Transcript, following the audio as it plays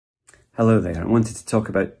Hello there. I wanted to talk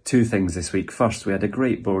about two things this week. First, we had a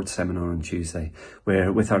great board seminar on Tuesday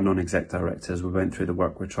where with our non-exec directors we went through the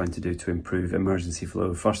work we're trying to do to improve emergency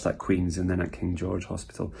flow, first at Queen's and then at King George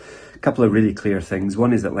Hospital. A couple of really clear things.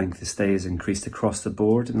 One is that length of stay has increased across the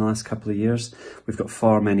board in the last couple of years. We've got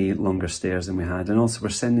far many longer stays than we had, and also we're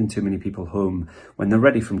sending too many people home when they're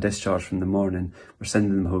ready from discharge from the morning. We're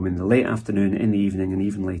sending them home in the late afternoon, in the evening and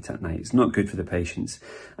even late at night. It's not good for the patients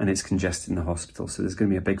and it's congesting the hospital, so there's going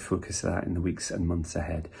to be a big focus of that in the weeks and months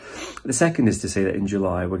ahead. The second is to say that in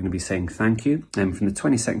July we're going to be saying thank you, and from the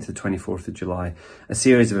 22nd to the 24th of July, a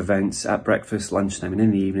series of events at breakfast, lunchtime and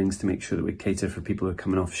in the evenings to make sure that we cater for people who are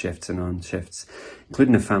coming off shifts and on shifts,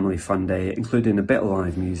 including a family fun day, including a bit of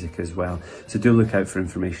live music as well. So do look out for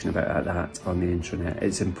information about that on the intranet.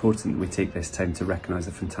 It's important that we take this time to recognise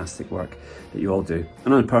the fantastic work that you all do.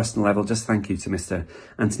 And on a personal level, just thank you to Mr.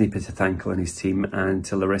 Anthony Pitathankle and his team, and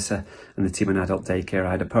to Larissa and the team in Adult Daycare.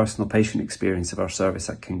 I had a personal patient experience of our service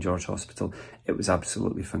at King George Hospital. It was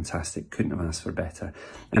absolutely fantastic. Couldn't have asked for better.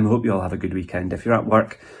 I hope you all have a good weekend. If you're at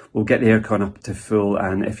work, we'll get the aircon up to full,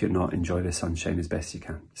 and if you're not, enjoy the sunshine as best you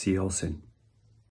can. See you all soon.